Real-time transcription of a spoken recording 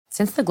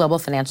Since the global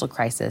financial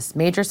crisis,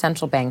 major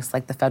central banks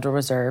like the Federal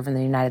Reserve in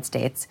the United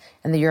States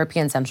and the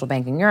European Central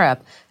Bank in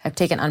Europe have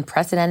taken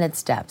unprecedented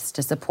steps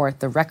to support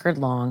the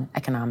record-long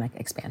economic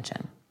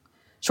expansion.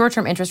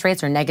 Short-term interest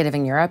rates are negative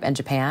in Europe and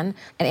Japan,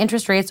 and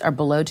interest rates are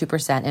below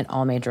 2% in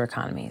all major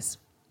economies.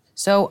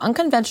 So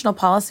unconventional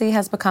policy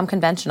has become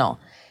conventional,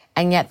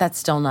 and yet that's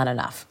still not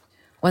enough.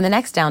 When the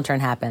next downturn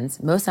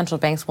happens, most central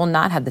banks will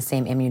not have the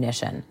same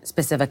ammunition,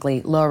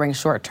 specifically lowering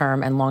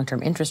short-term and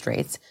long-term interest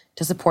rates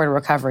to support a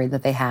recovery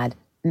that they had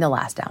in the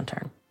last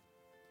downturn.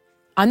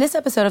 On this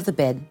episode of The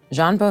Bid,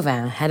 Jean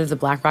Boivin, head of the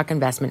BlackRock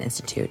Investment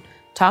Institute,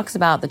 talks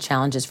about the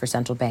challenges for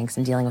central banks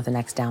in dealing with the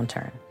next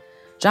downturn.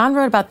 John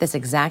wrote about this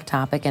exact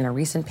topic in a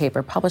recent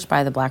paper published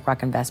by the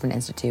BlackRock Investment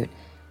Institute.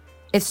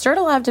 It stirred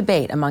a lot of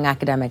debate among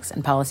academics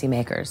and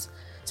policymakers.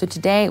 So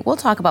today, we'll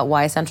talk about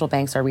why central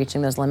banks are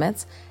reaching those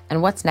limits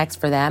and what's next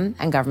for them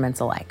and governments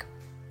alike.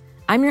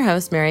 I'm your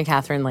host, Mary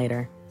Catherine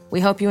Lader.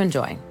 We hope you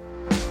enjoy.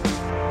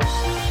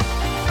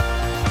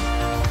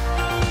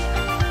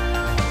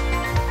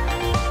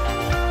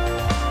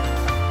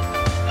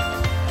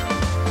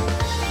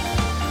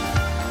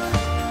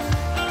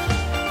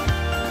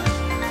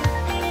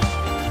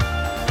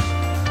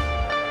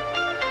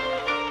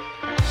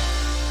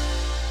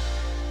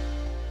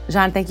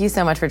 Jean, thank you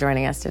so much for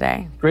joining us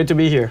today. Great to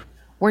be here.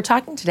 We're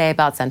talking today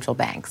about central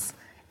banks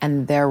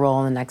and their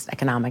role in the next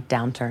economic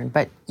downturn.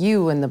 But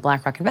you and the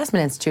BlackRock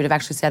Investment Institute have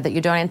actually said that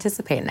you don't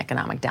anticipate an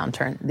economic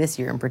downturn this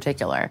year in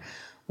particular.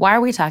 Why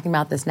are we talking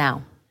about this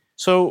now?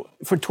 So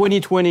for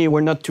 2020, we're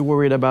not too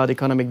worried about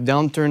economic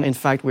downturn. In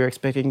fact, we're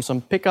expecting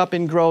some pickup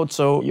in growth.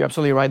 So you're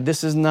absolutely right.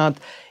 This is not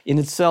in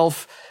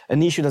itself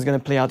an issue that's going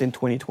to play out in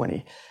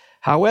 2020.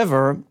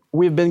 However,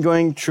 we've been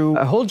going through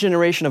a whole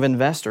generation of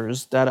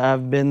investors that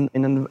have been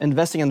in an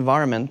investing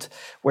environment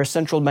where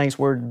central banks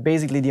were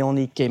basically the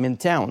only game in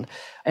town.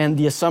 And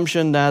the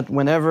assumption that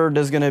whenever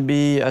there's going to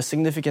be a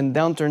significant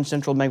downturn,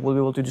 central bank will be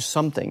able to do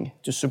something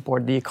to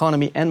support the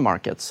economy and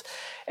markets.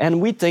 And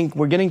we think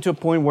we're getting to a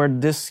point where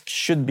this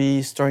should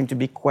be starting to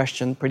be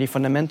questioned pretty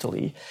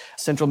fundamentally.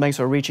 Central banks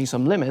are reaching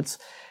some limits.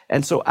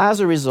 And so as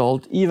a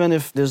result, even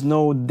if there's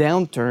no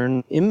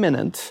downturn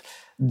imminent,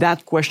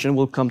 that question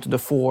will come to the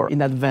fore in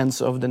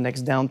advance of the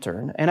next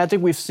downturn. And I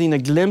think we've seen a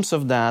glimpse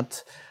of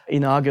that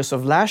in August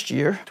of last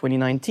year,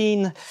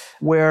 2019,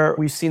 where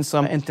we've seen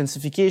some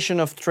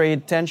intensification of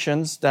trade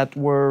tensions that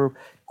were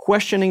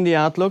questioning the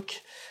outlook.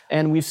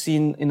 And we've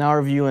seen, in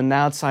our view, an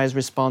outsized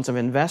response of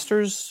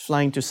investors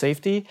flying to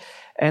safety.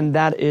 And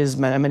that is a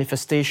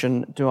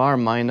manifestation, to our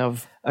mind,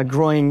 of a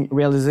growing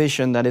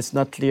realization that it's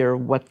not clear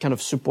what kind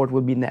of support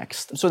will be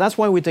next. So that's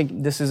why we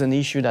think this is an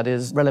issue that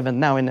is relevant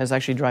now and is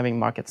actually driving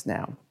markets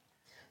now.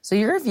 So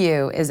your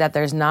view is that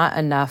there's not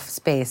enough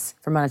space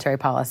for monetary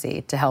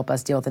policy to help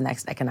us deal with the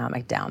next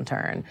economic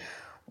downturn.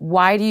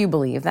 Why do you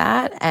believe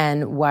that?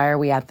 And why are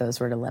we at those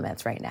sort of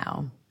limits right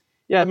now?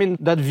 Yeah, I mean,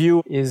 that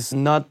view is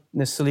not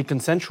necessarily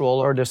consensual,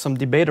 or there's some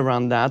debate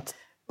around that.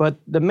 But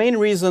the main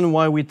reason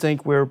why we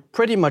think we're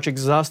pretty much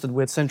exhausted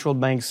with central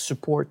banks'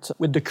 support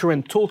with the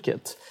current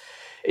toolkit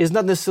is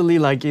not necessarily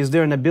like, is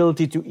there an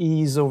ability to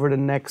ease over the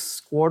next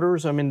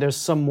quarters? I mean, there's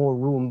some more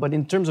room. But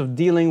in terms of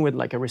dealing with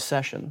like a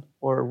recession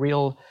or a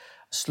real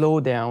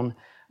slowdown,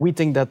 we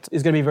think that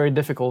it's going to be very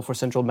difficult for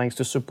central banks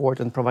to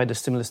support and provide the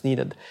stimulus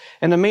needed.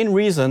 And the main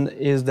reason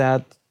is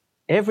that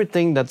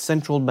everything that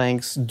central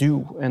banks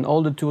do and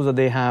all the tools that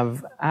they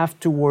have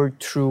to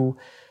work through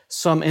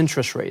some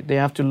interest rate. They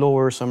have to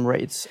lower some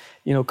rates.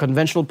 You know,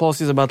 conventional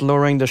policies about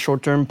lowering the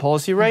short-term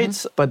policy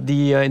rates, but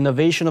the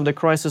innovation of the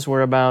crisis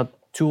were about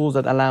tools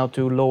that allow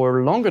to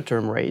lower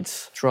longer-term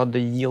rates throughout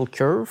the yield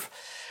curve.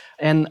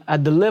 And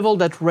at the level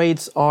that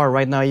rates are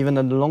right now, even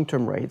at the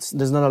long-term rates,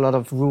 there's not a lot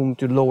of room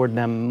to lower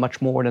them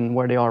much more than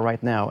where they are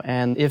right now.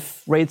 And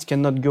if rates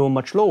cannot go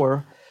much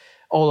lower,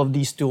 all of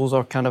these tools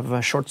are kind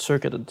of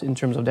short-circuited in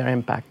terms of their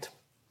impact.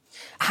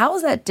 How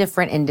is that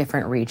different in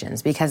different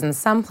regions? Because in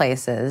some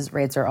places,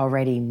 rates are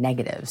already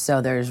negative,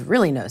 so there's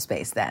really no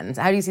space then.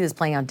 So how do you see this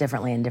playing out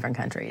differently in different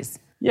countries?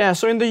 Yeah,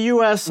 so in the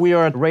US, we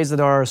are at rates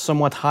that are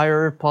somewhat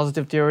higher,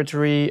 positive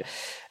territory.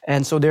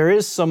 And so there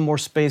is some more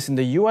space in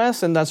the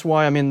US, and that's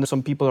why, I mean,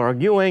 some people are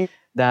arguing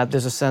that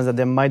there's a sense that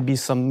there might be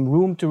some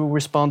room to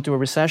respond to a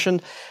recession.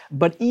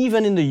 But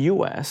even in the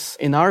US,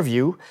 in our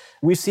view,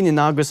 we've seen in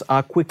August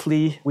how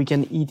quickly we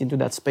can eat into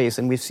that space.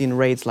 And we've seen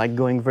rates like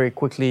going very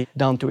quickly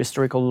down to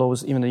historical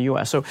lows, even in the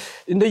US. So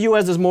in the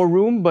US, there's more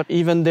room, but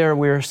even there,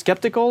 we're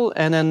skeptical.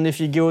 And then if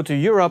you go to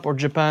Europe or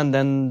Japan,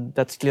 then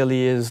that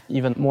clearly is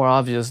even more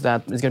obvious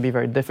that it's going to be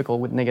very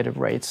difficult with negative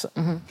rates.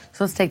 Mm-hmm.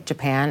 So let's take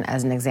Japan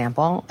as an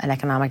example. An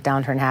economic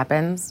downturn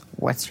happens.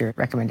 What's your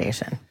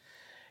recommendation?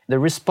 The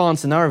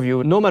response, in our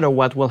view, no matter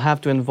what, will have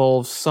to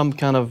involve some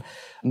kind of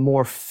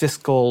more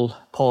fiscal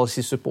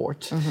policy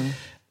support. Mm-hmm.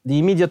 The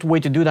immediate way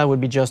to do that would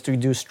be just to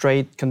do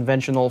straight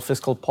conventional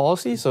fiscal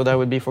policy. So that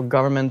would be for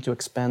government to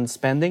expand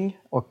spending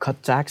or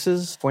cut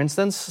taxes, for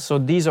instance. So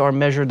these are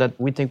measures that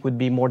we think would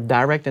be more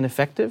direct and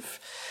effective.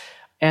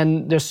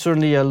 And there's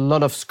certainly a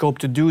lot of scope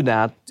to do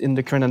that in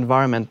the current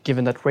environment,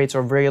 given that rates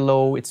are very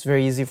low. It's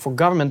very easy for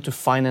government to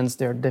finance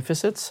their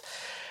deficits.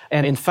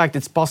 And in fact,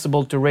 it's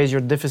possible to raise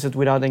your deficit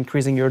without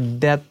increasing your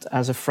debt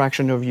as a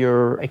fraction of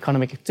your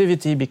economic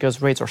activity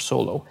because rates are so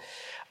low.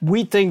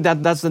 We think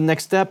that that's the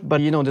next step, but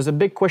there's a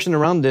big question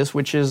around this,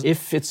 which is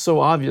if it's so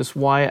obvious,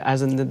 why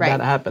hasn't that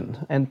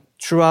happened? And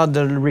throughout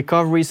the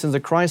recovery since the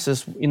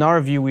crisis, in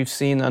our view, we've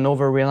seen an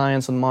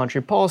over-reliance on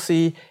monetary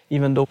policy,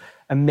 even though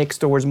a mix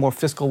towards more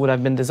fiscal would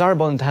have been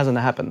desirable, and it hasn't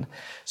happened.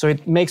 So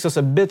it makes us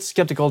a bit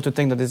skeptical to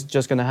think that it's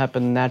just going to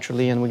happen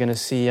naturally and we're going to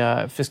see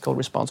a fiscal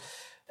response.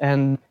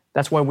 And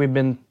that's why we've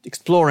been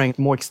exploring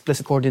more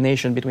explicit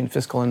coordination between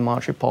fiscal and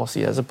monetary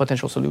policy as a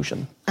potential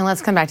solution. And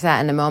let's come back to that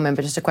in a moment,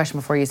 but just a question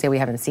before you say we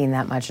haven't seen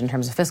that much in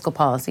terms of fiscal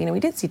policy. We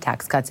did see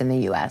tax cuts in the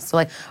U.S.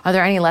 So, are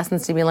there any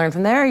lessons to be learned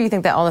from there, or you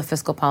think that all the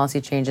fiscal policy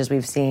changes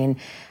we've seen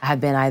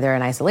have been either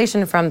in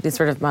isolation from this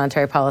sort of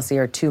monetary policy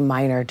or too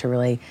minor to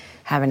really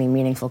have any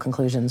meaningful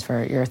conclusions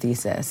for your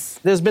thesis?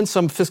 There's been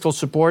some fiscal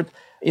support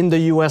in the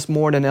U.S.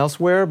 more than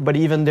elsewhere, but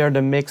even there,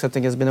 the mix, I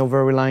think, has been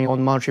over-relying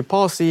on monetary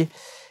policy.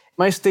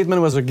 My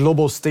statement was a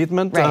global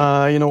statement.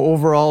 Right.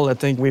 Overall, I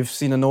think we've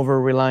seen an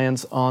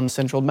over-reliance on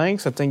central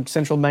banks. I think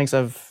central banks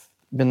have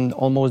been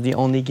almost the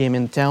only game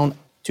in town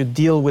to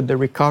deal with the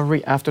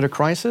recovery after the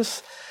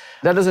crisis.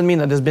 That doesn't mean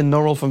that there's been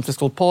no role from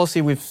fiscal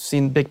policy. We've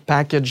seen big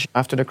package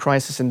after the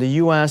crisis in the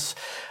U.S.,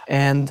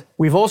 and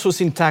we've also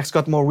seen tax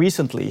cut more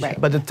recently.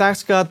 Right. But the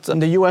tax cuts in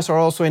the U.S. are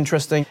also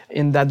interesting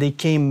in that they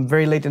came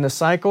very late in the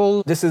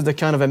cycle. This is the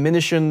kind of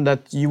ammunition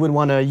that you would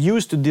want to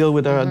use to deal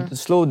with a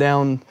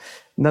slowdown,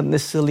 not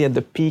necessarily at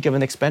the peak of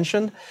an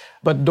expansion,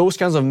 but those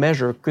kinds of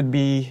measures could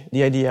be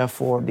the idea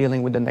for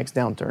dealing with the next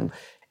downturn.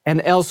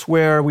 And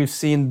elsewhere, we've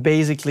seen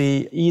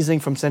basically easing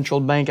from central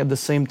bank at the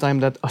same time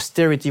that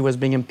austerity was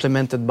being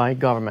implemented by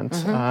government.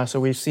 So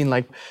we've seen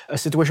a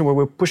situation where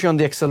we're pushing on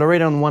the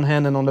accelerator on one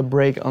hand and on the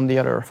brake on the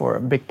other for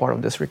a big part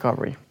of this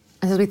recovery.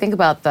 As we think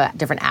about the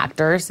different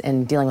actors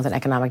in dealing with an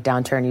economic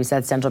downturn, you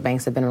said central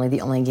banks have been really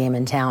the only game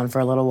in town for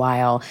a little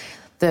while.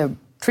 The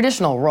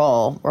traditional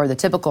role or the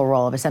typical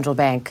role of a central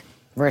bank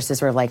versus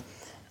sort of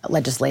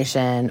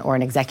legislation or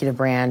an executive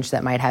branch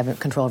that might have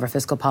control over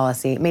fiscal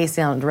policy may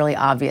sound really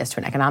obvious to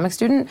an economic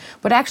student,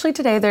 but actually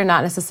today they're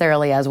not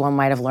necessarily as one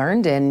might have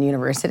learned in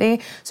university.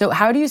 So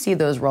how do you see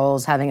those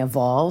roles having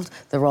evolved,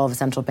 the role of a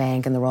central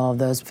bank and the role of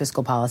those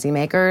fiscal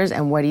policymakers,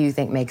 and what do you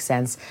think makes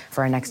sense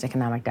for our next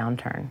economic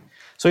downturn?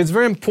 So it's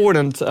very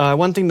important.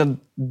 One thing that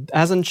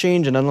hasn't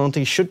changed and I don't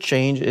think should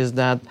change is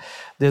that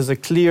there's a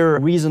clear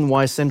reason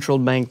why central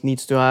bank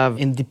needs to have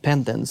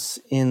independence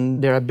in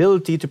their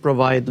ability to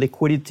provide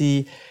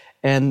liquidity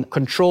and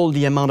control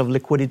the amount of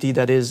liquidity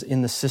that is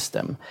in the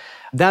system.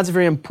 That's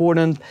very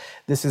important.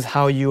 This is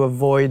how you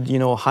avoid,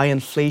 high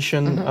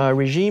inflation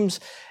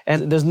regimes.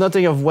 And there's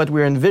nothing of what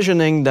we're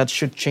envisioning that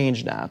should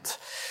change that.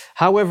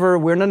 However,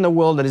 we're not in a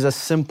world that is as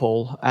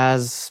simple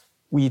as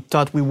we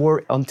thought we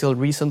were until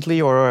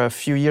recently or a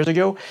few years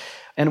ago.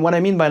 And what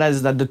I mean by that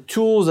is that the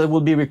tools that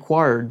will be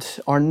required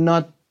are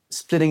not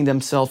splitting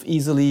themselves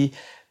easily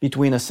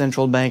between a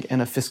central bank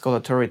and a fiscal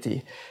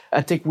authority.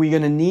 I think we're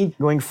going to need,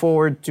 going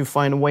forward, to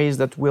find ways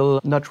that will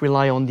not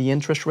rely on the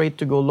interest rate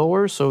to go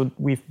lower. So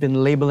we've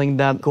been labeling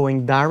that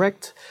going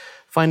direct,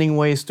 finding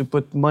ways to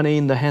put money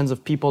in the hands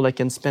of people that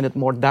can spend it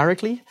more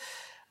directly.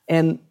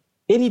 And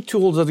any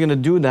tools that's going to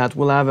do that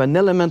will have an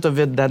element of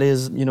it that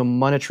is,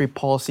 monetary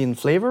policy in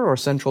flavor or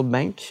central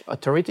bank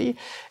authority.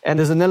 And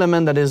there's an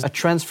element that is a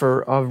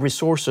transfer of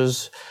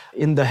resources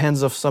in the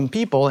hands of some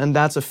people. And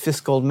that's a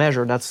fiscal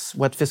measure. That's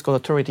what fiscal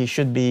authority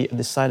should be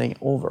deciding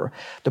over.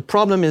 The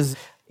problem is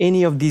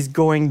any of these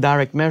going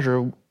direct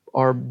measure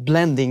are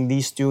blending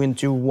these two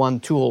into one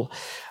tool.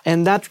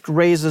 And that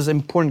raises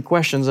important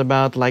questions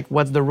about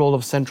what's the role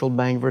of central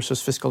bank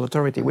versus fiscal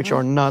authority, which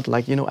are not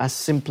as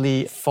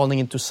simply falling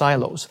into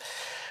silos.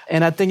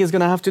 And I think it's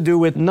going to have to do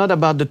with not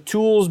about the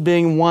tools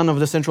being one of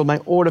the central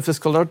bank or the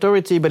fiscal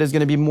authority, but it's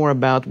going to be more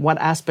about what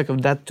aspect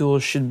of that tool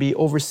should be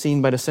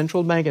overseen by the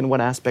central bank and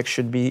what aspect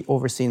should be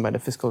overseen by the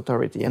fiscal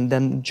authority, and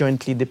then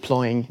jointly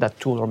deploying that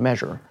tool or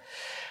measure.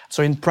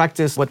 So in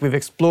practice, what we've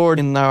explored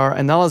in our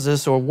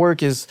analysis or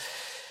work is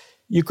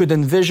you could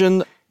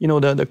envision,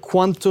 the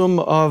quantum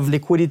of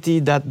liquidity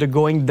that the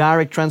going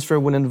direct transfer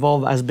would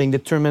involve as being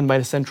determined by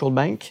the central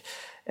bank.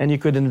 And you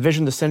could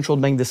envision the central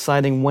bank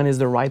deciding when is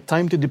the right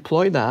time to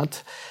deploy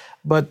that.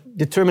 But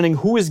determining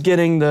who is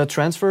getting the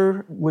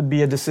transfer would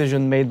be a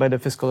decision made by the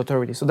fiscal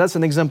authority. So that's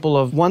an example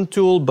of one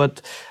tool,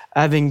 but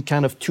having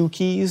kind of two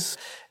keys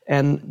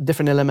and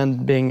different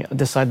elements being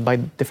decided by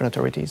different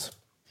authorities.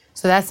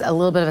 So that's a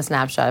little bit of a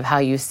snapshot of how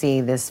you see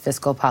this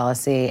fiscal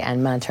policy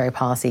and monetary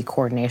policy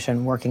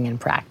coordination working in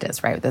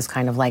practice, right? With this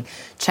kind of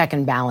check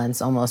and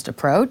balance almost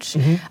approach.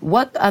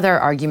 What other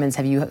arguments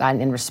have you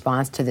gotten in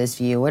response to this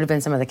view? What have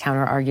been some of the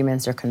counter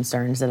arguments or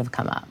concerns that have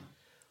come up?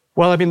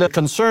 Well, the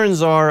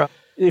concerns are,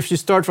 if you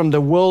start from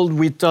the world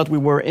we thought we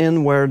were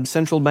in, where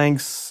central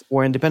banks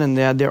were independent,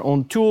 they had their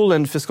own tool,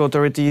 and fiscal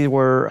authority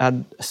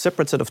had a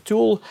separate set of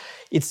tool,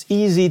 it's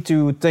easy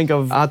to think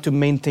of how to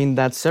maintain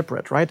that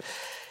separate, right?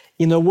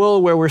 In a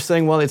world where we're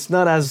saying, well, it's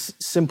not as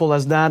simple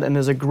as that, and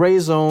there's a gray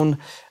zone,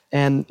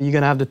 and you're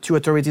going to have the two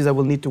authorities that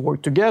will need to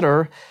work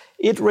together,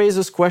 it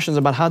raises questions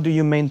about how do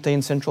you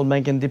maintain central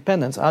bank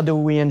independence? How do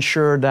we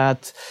ensure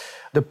that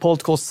the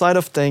political side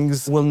of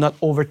things will not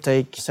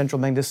overtake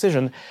central bank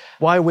decision?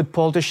 Why would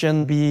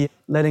politicians be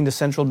letting the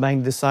central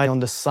bank decide on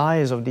the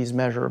size of these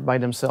measures by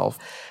themselves?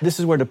 This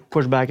is where the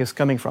pushback is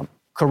coming from.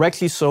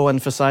 Correctly so,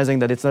 emphasizing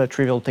that it's not a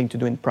trivial thing to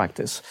do in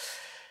practice.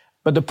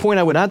 But the point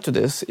I would add to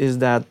this is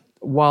that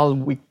while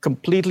we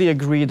completely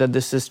agree that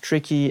this is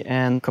tricky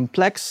and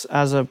complex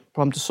as a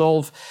problem to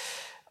solve,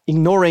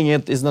 ignoring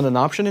it is not an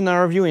option in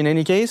our view in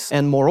any case.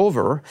 And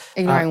moreover...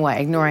 Ignoring what?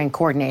 Ignoring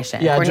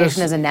coordination. Yeah,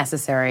 coordination is a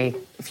necessary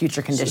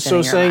future condition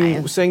in your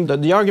mind. Saying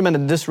that the argument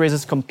that this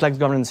raises complex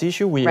governance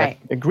issue, we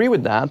agree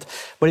with that,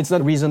 but it's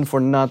not reason for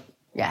not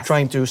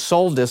trying to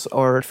solve this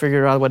or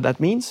figure out what that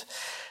means.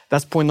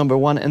 That's point number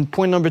one. And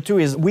point number two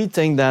is we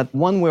think that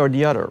one way or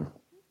the other,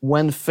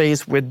 when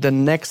faced with the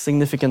next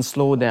significant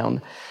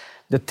slowdown,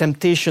 the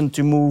temptation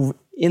to move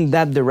in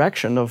that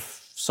direction of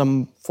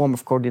some form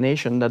of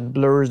coordination that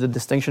blurs the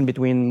distinction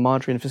between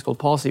monetary and fiscal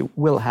policy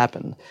will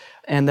happen.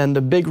 And then the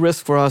big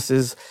risk for us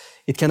is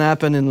it can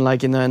happen in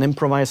an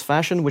improvised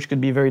fashion, which could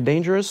be very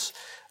dangerous,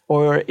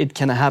 or it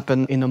can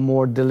happen in a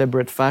more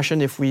deliberate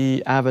fashion if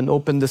we have an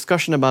open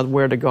discussion about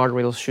where the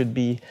guardrails should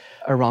be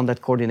around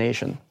that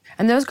coordination.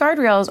 And those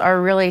guardrails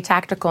are really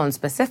tactical and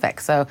specific.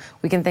 So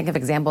we can think of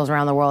examples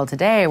around the world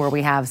today where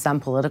we have some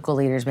political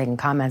leaders making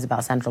comments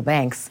about central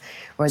banks,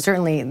 where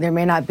certainly there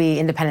may not be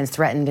independence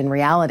threatened in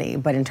reality,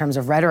 but in terms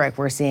of rhetoric,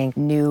 we're seeing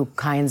new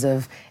kinds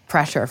of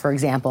pressure, for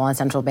example, on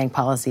central bank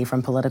policy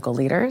from political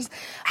leaders.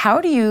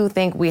 How do you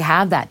think we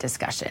have that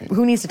discussion?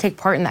 Who needs to take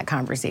part in that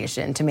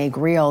conversation to make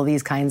real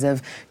these kinds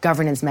of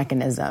governance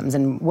mechanisms,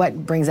 and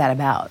what brings that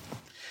about?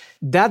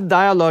 That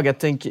dialogue, I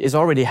think, is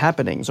already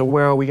happening. So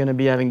where are we going to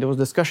be having those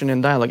discussions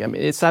and dialogue? I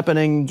mean, it's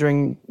happening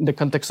during the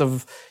context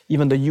of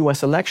even the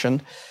U.S.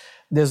 election.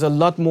 There's a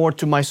lot more,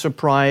 to my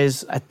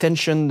surprise,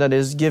 attention that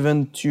is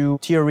given to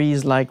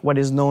theories like what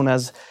is known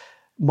as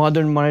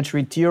modern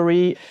monetary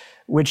theory,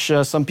 which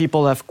some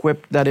people have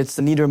quipped that it's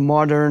neither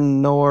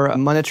modern nor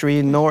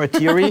monetary nor a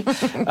theory,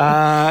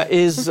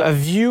 is a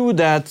view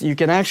that you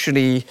can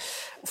actually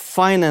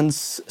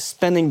finance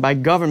spending by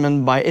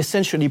government by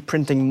essentially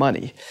printing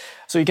money.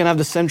 So you can have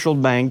the central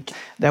bank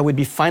that would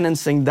be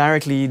financing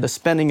directly the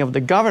spending of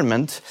the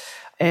government,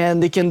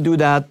 and they can do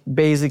that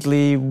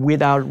basically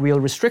without real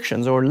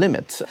restrictions or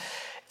limits.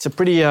 It's a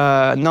pretty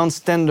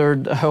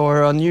non-standard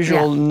or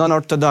unusual,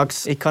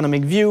 non-orthodox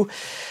economic view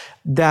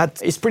that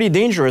is pretty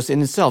dangerous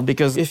in itself,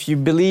 because if you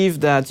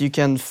believe that you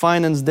can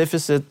finance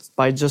deficits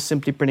by just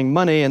simply printing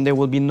money and there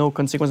will be no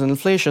consequence of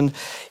inflation,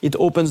 it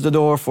opens the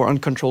door for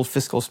uncontrolled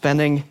fiscal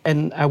spending.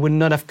 And I would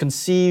not have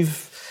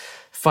conceived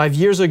 5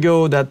 years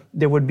ago that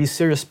there would be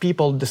serious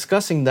people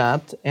discussing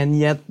that, and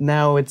yet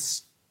now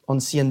it's on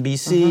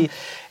CNBC.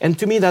 And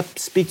to me, that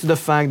speaks to the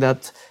fact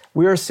that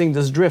we are seeing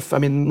this drift. I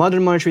mean,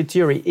 modern monetary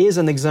theory is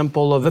an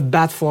example of a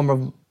bad form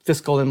of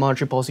fiscal and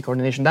monetary policy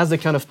coordination. That's the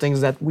kind of things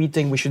that we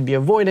think we should be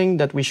avoiding,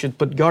 that we should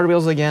put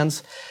guardrails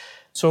against.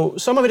 So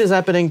some of it is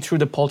happening through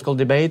the political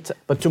debate,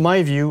 but to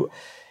my view,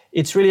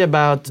 it's really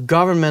about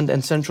government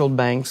and central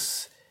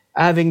banks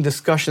having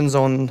discussions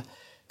on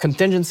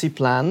contingency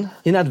plan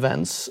in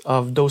advance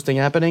of those things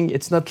happening.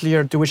 It's not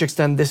clear to which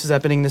extent this is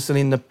happening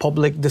necessarily in the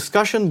public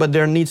discussion, but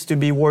there needs to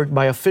be work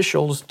by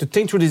officials to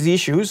think through these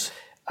issues,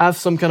 have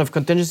some kind of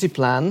contingency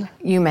plan.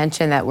 You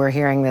mentioned that we're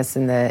hearing this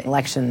in the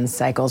election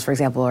cycles, for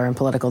example, or in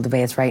political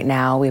debates right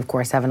now. We, of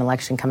course, have an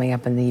election coming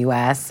up in the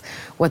U.S.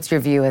 What's your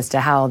view as to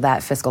how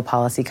that fiscal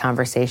policy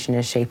conversation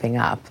is shaping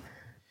up?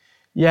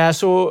 Yeah,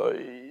 so,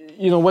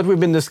 what we've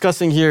been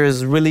discussing here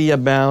is really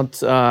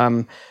about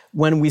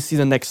when we see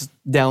the next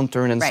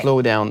downturn and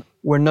slowdown.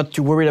 We're not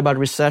too worried about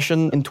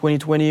recession in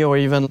 2020 or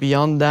even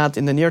beyond that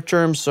in the near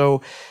term.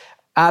 So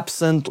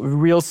absent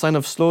real sign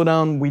of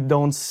slowdown, we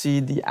don't see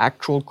the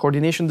actual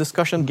coordination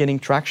discussion gaining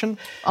traction.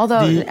 Although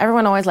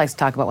everyone always likes to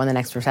talk about when the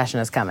next recession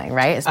is coming,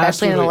 right?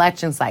 Especially in an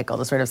election cycle,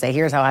 to sort of say,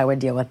 here's how I would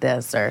deal with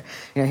this, or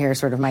here's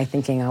sort of my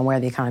thinking on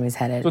where the economy is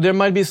headed. So there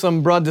might be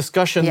some broad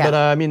discussion, but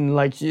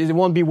it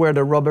won't be where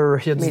the rubber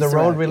hits the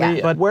road, really.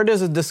 Yeah. But where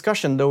there's a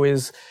discussion, though,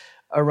 is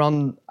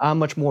around how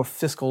much more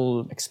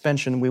fiscal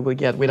expansion we will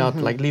get without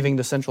leaving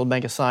the central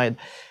bank aside.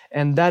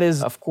 And that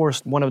is, of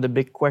course, one of the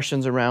big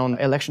questions around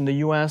election in the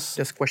US.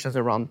 There's questions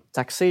around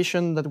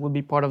taxation that will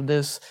be part of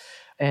this.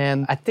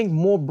 And I think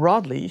more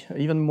broadly,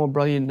 even more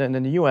broadly than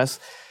in the US,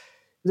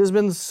 there's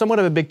been somewhat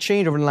of a big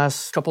change over the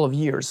last couple of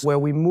years, where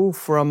we moved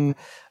from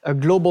a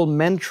global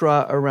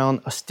mantra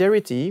around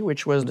austerity,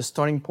 which was the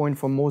starting point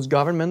for most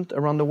government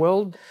around the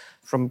world,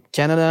 from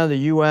Canada, the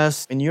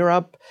US, and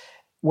Europe,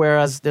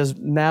 whereas there's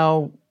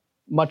now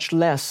much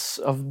less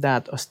of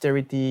that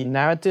austerity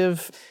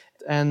narrative.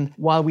 And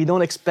while we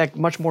don't expect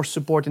much more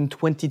support in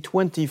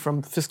 2020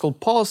 from fiscal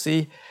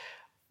policy,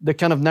 the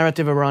kind of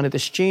narrative around it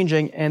is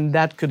changing, and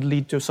that could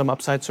lead to some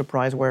upside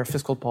surprise where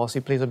fiscal policy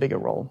plays a bigger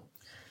role.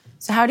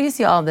 So how do you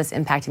see all of this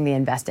impacting the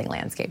investing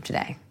landscape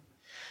today?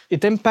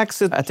 It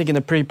impacts it, I think, in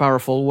a pretty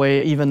powerful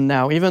way even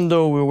now. Even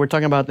though we were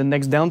talking about the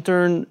next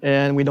downturn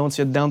and we don't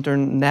see a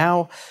downturn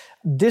now,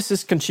 this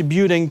is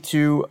contributing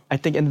to, I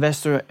think,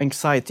 investor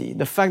anxiety.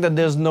 The fact that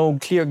there's no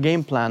clear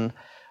game plan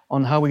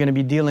on how we're going to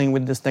be dealing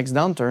with this next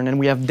downturn, and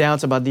we have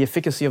doubts about the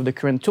efficacy of the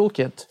current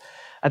toolkit,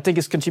 I think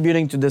is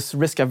contributing to this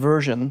risk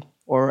aversion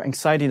or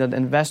anxiety that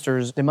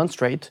investors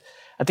demonstrate.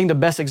 I think the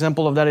best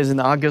example of that is in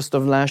August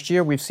of last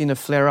year, we've seen a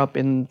flare-up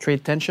in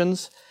trade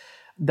tensions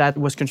that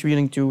was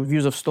contributing to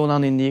views of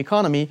slowdown in the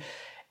economy.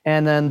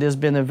 And then there's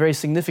been a very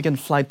significant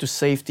flight to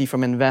safety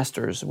from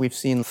investors. We've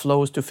seen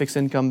flows to fixed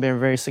income being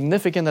very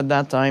significant at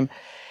that time.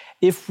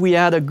 If we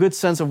had a good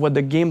sense of what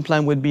the game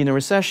plan would be in a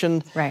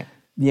recession,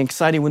 the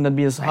anxiety would not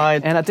be as high.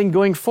 And I think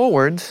going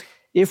forward,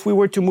 if we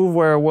were to move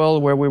where a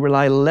world where we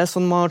rely less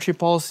on monetary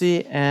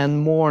policy and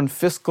more on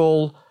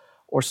fiscal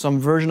or some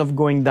version of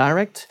going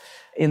direct,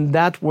 in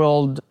that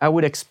world, I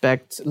would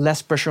expect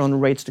less pressure on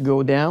rates to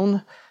go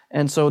down.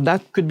 And so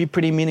that could be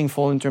pretty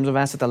meaningful in terms of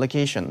asset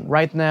allocation.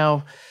 Right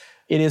now,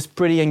 it is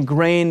pretty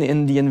ingrained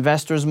in the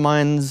investors'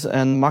 minds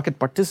and market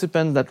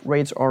participants that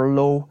rates are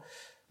low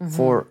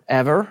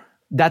forever.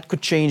 That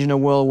could change in a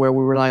world where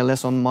we rely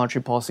less on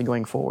monetary policy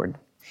going forward.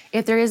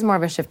 If there is more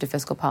of a shift to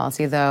fiscal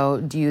policy, though,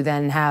 do you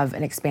then have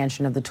an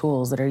expansion of the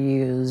tools that are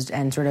used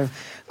and sort of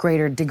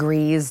greater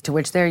degrees to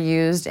which they're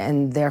used,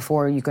 and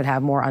therefore you could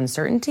have more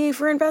uncertainty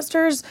for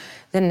investors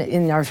than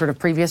in our sort of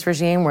previous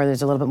regime where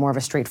there's a little bit more of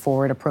a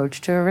straightforward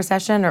approach to a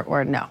recession,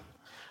 or no?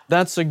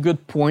 That's a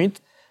good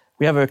point.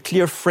 We have a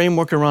clear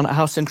framework around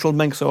how central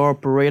banks are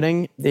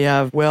operating. They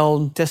have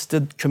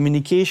well-tested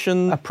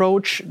communication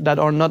approach that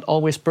are not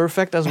always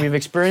perfect, as we've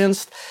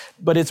experienced,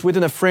 but it's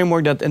within a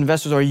framework that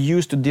investors are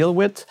used to deal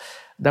with.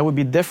 That would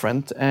be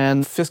different.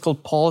 And fiscal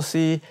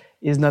policy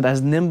is not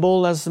as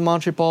nimble as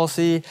monetary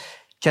policy.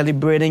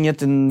 Calibrating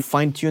it and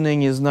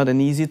fine-tuning is not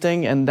an easy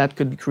thing, and that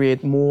could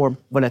create more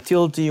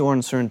volatility or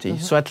uncertainty.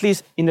 So at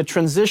least in the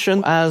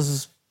transition,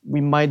 as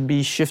we might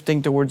be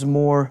shifting towards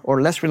more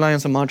or less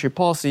reliance on monetary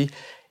policy,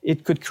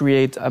 it could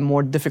create a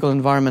more difficult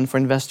environment for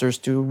investors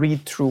to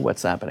read through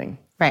what's happening.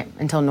 Right,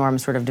 until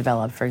norms sort of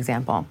develop, for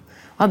example.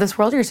 Well, this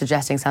world you're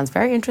suggesting sounds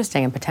very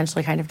interesting and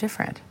potentially kind of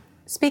different.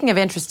 Speaking of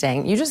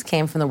interesting, you just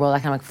came from the World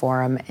Economic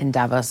Forum in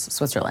Davos,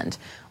 Switzerland.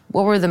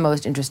 What were the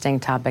most interesting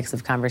topics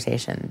of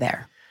conversation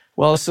there?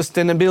 Well,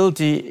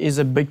 sustainability is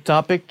a big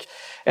topic.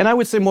 And I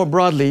would say more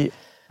broadly,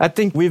 I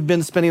think we've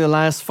been spending the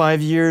last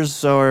 5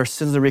 years or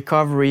since the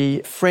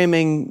recovery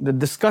framing the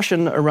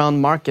discussion around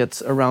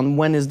markets around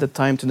when is the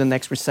time to the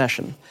next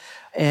recession.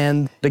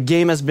 And the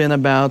game has been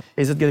about,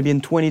 is it going to be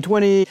in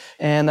 2020?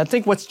 And I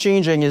think what's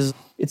changing is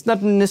it's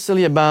not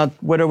necessarily about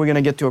whether we're going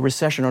to get to a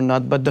recession or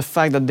not, but the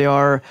fact that there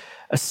are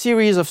a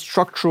series of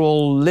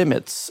structural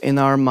limits in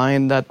our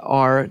mind that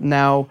are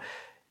now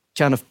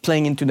kind of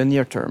playing into the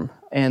near term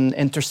and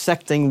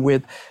intersecting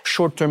with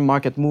short-term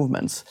market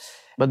movements.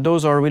 But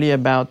those are really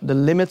about the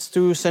limits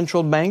to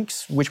central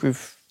banks, which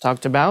we've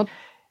talked about.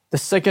 The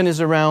second is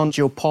around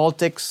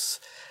geopolitics,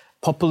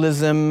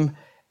 populism,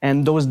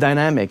 and those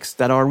dynamics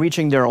that are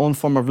reaching their own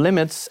form of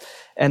limits.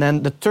 And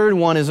then the third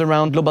one is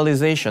around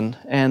globalization,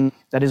 and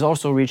that is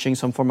also reaching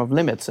some form of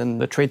limits.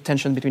 And the trade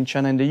tension between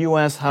China and the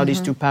US, how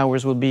these two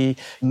powers will be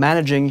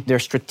managing their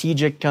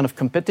strategic kind of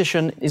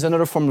competition is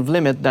another form of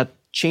limit that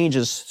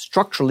changes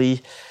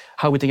structurally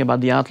how we think about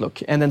the outlook.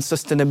 And then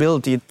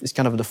sustainability is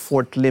kind of the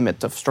fourth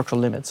limit of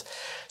structural limits.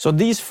 So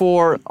these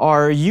four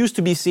are used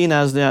to be seen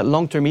as the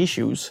long-term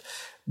issues,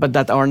 but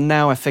that are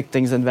now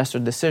affecting the investor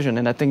decision.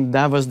 And I think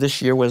Davos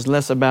this year was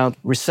less about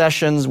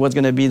recessions, what's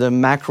going to be the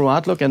macro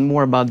outlook, and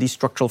more about these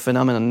structural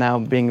phenomena now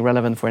being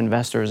relevant for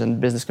investors and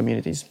business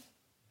communities.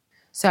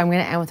 So I'm going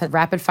to end with a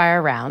rapid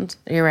fire round.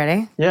 Are you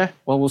ready? Yeah,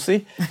 well, we'll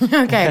see.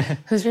 Okay.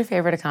 Who's your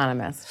favorite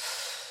economist?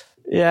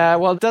 Yeah,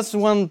 well, that's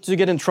one to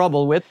get in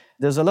trouble with.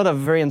 There's a lot of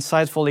very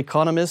insightful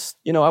economists.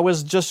 You know, I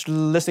was just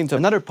listening to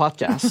another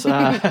podcast.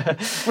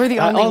 We're the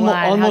only one.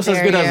 Almost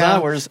as good you. as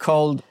ours,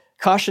 called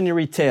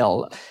Cautionary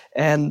Tale.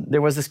 And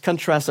there was this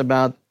contrast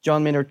about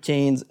John Maynard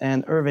Keynes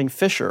and Irving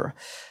Fisher.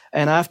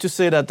 And I have to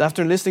say that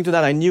after listening to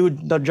that, I knew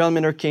John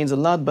Maynard Keynes a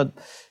lot, but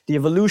the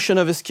evolution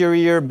of his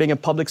career, being a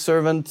public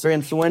servant, very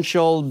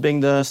influential,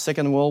 being the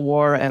Second World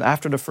War and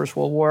after the First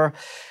World War,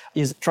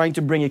 is trying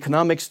to bring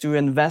economics to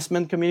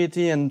investment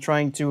community and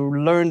trying to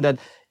learn that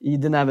he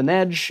didn't have an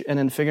edge and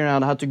then figuring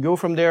out how to go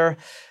from there.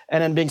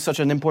 And then being such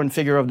an important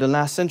figure of the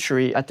last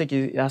century, I think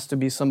he has to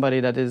be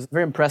somebody that is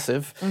very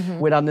impressive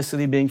without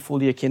necessarily being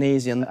fully a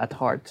Keynesian at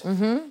heart.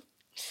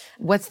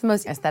 What's the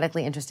most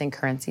aesthetically interesting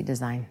currency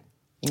design,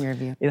 in your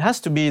view? It has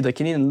to be the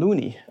Canadian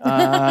loonie.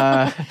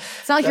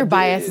 It's not like your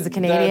bias as a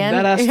Canadian.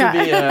 That has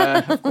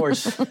to be, of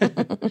course.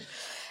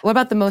 What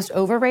about the most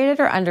overrated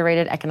or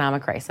underrated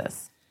economic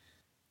crisis?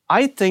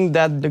 I think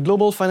that the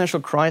global financial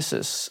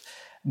crisis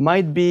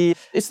might be,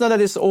 it's not that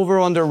it's over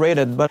or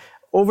underrated, but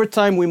over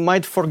time, we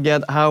might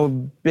forget how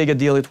big a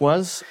deal it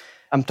was.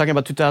 I'm talking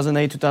about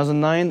 2008,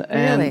 2009.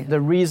 And Really?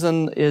 the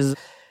reason is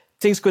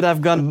things could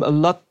have gone a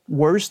lot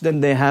worse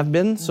than they have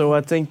been. So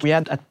I think we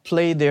had at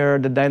play there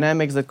the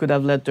dynamics that could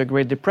have led to a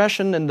Great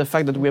Depression, and the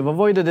fact that we have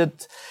avoided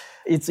it,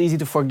 it's easy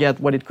to forget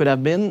what it could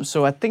have been.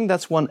 So I think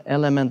that's one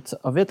element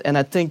of it. And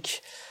I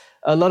think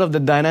a lot of the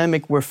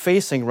dynamic we're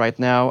facing right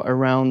now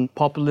around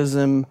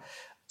populism,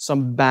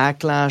 some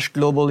backlash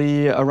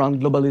globally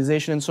around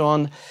globalization and so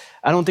on,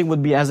 I don't think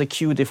would be as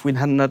acute if we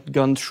had not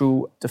gone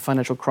through the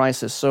financial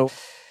crisis. So,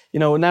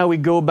 now we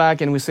go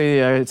back and we say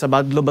it's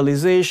about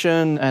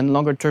globalization and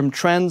longer-term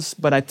trends,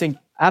 but I think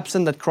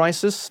absent that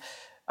crisis,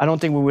 I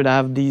don't think we would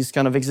have these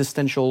kind of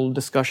existential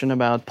discussion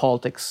about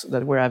politics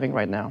that we're having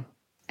right now.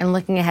 And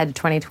looking ahead to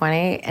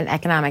 2020, an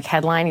economic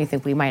headline you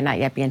think we might not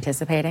yet be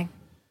anticipating?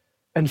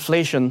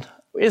 Inflation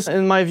is,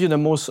 in my view, the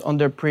most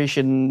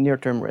underappreciated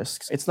near-term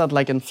risks. It's not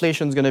like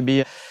inflation is going to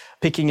be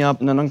picking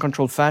up in an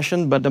uncontrolled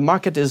fashion, but the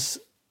market is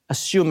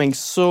assuming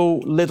so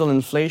little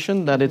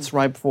inflation that it's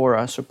ripe for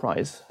a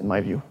surprise, in my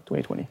view,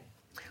 2020.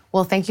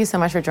 Well, thank you so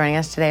much for joining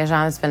us today,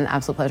 Jean. It's been an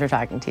absolute pleasure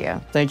talking to you.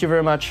 Thank you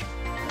very much.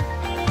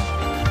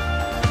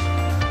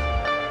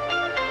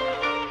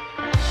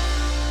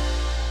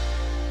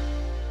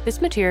 This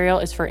material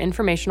is for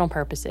informational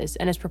purposes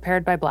and is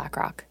prepared by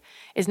BlackRock,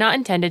 is not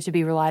intended to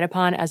be relied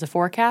upon as a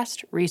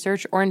forecast,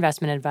 research, or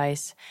investment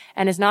advice,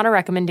 and is not a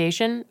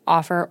recommendation,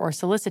 offer, or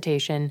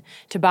solicitation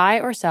to buy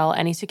or sell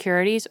any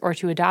securities or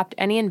to adopt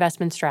any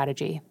investment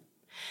strategy.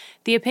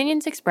 The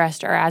opinions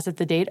expressed are as of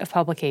the date of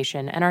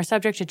publication and are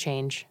subject to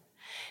change.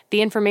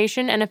 The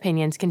information and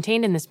opinions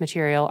contained in this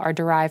material are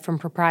derived from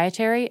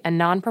proprietary and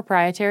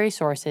non-proprietary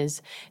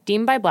sources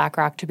deemed by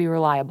BlackRock to be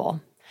reliable,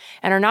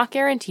 and are not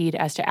guaranteed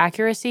as to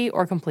accuracy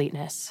or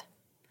completeness.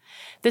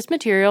 This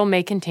material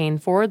may contain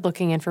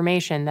forward-looking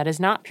information that is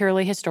not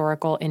purely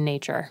historical in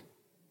nature.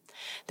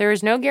 There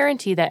is no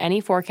guarantee that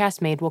any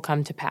forecast made will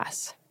come to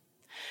pass.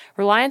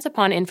 Reliance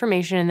upon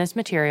information in this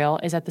material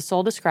is at the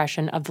sole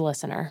discretion of the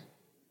listener.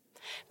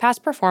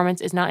 Past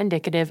performance is not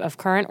indicative of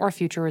current or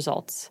future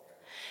results.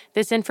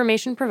 This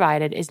information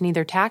provided is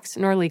neither tax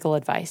nor legal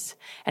advice,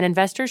 and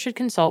investors should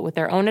consult with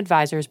their own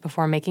advisors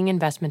before making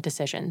investment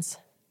decisions.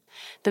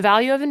 The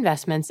value of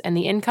investments and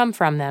the income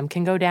from them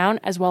can go down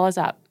as well as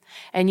up,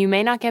 and you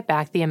may not get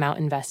back the amount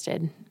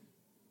invested.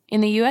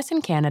 In the U.S.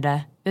 and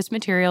Canada, this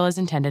material is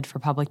intended for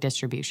public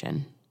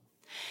distribution.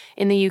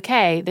 In the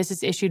UK, this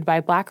is issued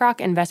by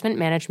BlackRock Investment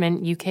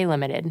Management UK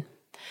Limited,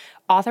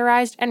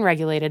 authorized and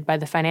regulated by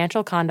the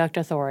Financial Conduct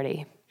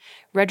Authority.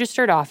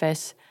 Registered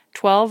office,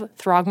 12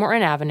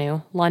 Throgmorton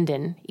Avenue,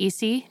 London,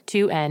 EC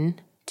 2N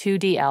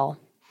 2DL.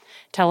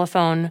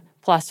 Telephone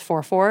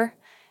 +44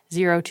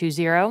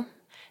 020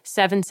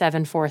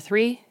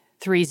 7743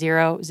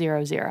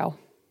 3000.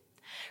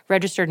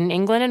 Registered in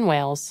England and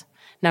Wales,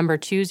 number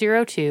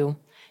 202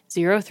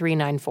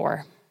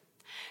 0394.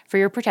 For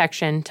your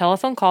protection,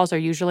 telephone calls are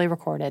usually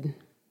recorded.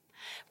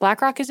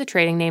 BlackRock is a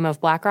trading name of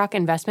BlackRock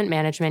Investment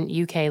Management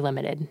UK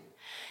Limited.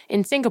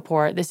 In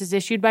Singapore, this is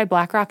issued by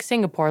BlackRock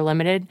Singapore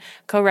Limited,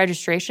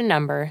 co-registration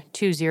number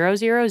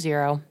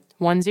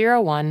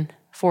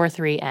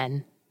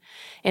 2000-10143N.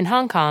 In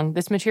Hong Kong,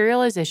 this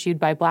material is issued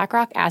by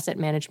BlackRock Asset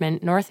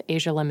Management North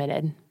Asia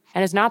Limited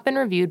and has not been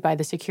reviewed by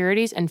the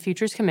Securities and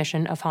Futures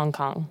Commission of Hong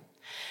Kong.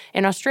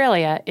 In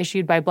Australia,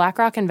 issued by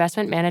BlackRock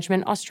Investment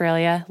Management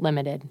Australia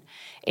Limited,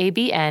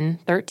 ABN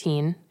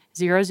 13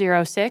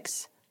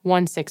 006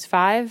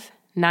 165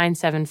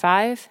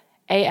 975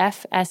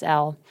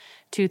 AFSL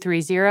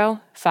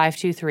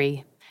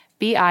 230523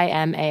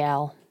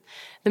 BIMAL.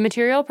 The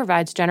material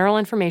provides general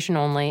information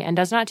only and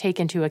does not take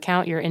into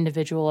account your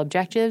individual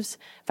objectives,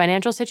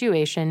 financial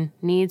situation,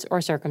 needs,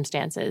 or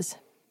circumstances.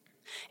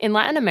 In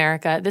Latin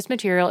America, this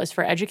material is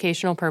for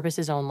educational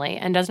purposes only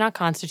and does not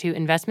constitute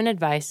investment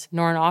advice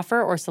nor an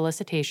offer or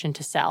solicitation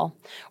to sell,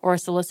 or a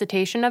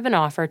solicitation of an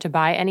offer to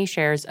buy any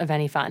shares of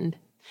any fund.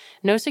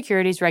 No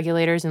securities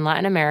regulators in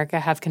Latin America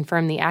have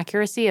confirmed the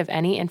accuracy of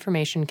any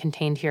information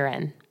contained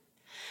herein.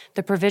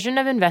 The provision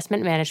of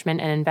investment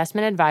management and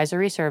investment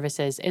advisory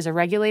services is a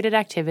regulated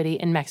activity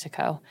in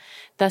Mexico,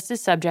 thus is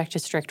subject to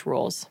strict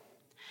rules.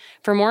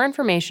 For more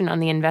information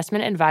on the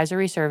investment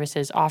advisory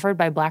services offered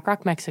by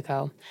BlackRock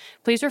Mexico,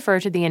 please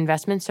refer to the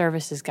Investment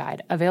Services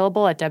Guide,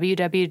 available at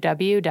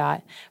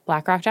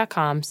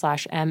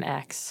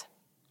www.blackrock.com/mx.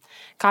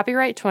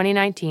 Copyright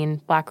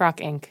 2019, BlackRock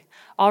Inc.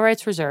 All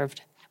rights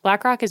reserved.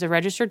 BlackRock is a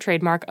registered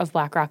trademark of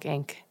BlackRock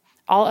Inc.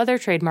 All other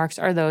trademarks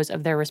are those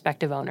of their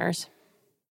respective owners.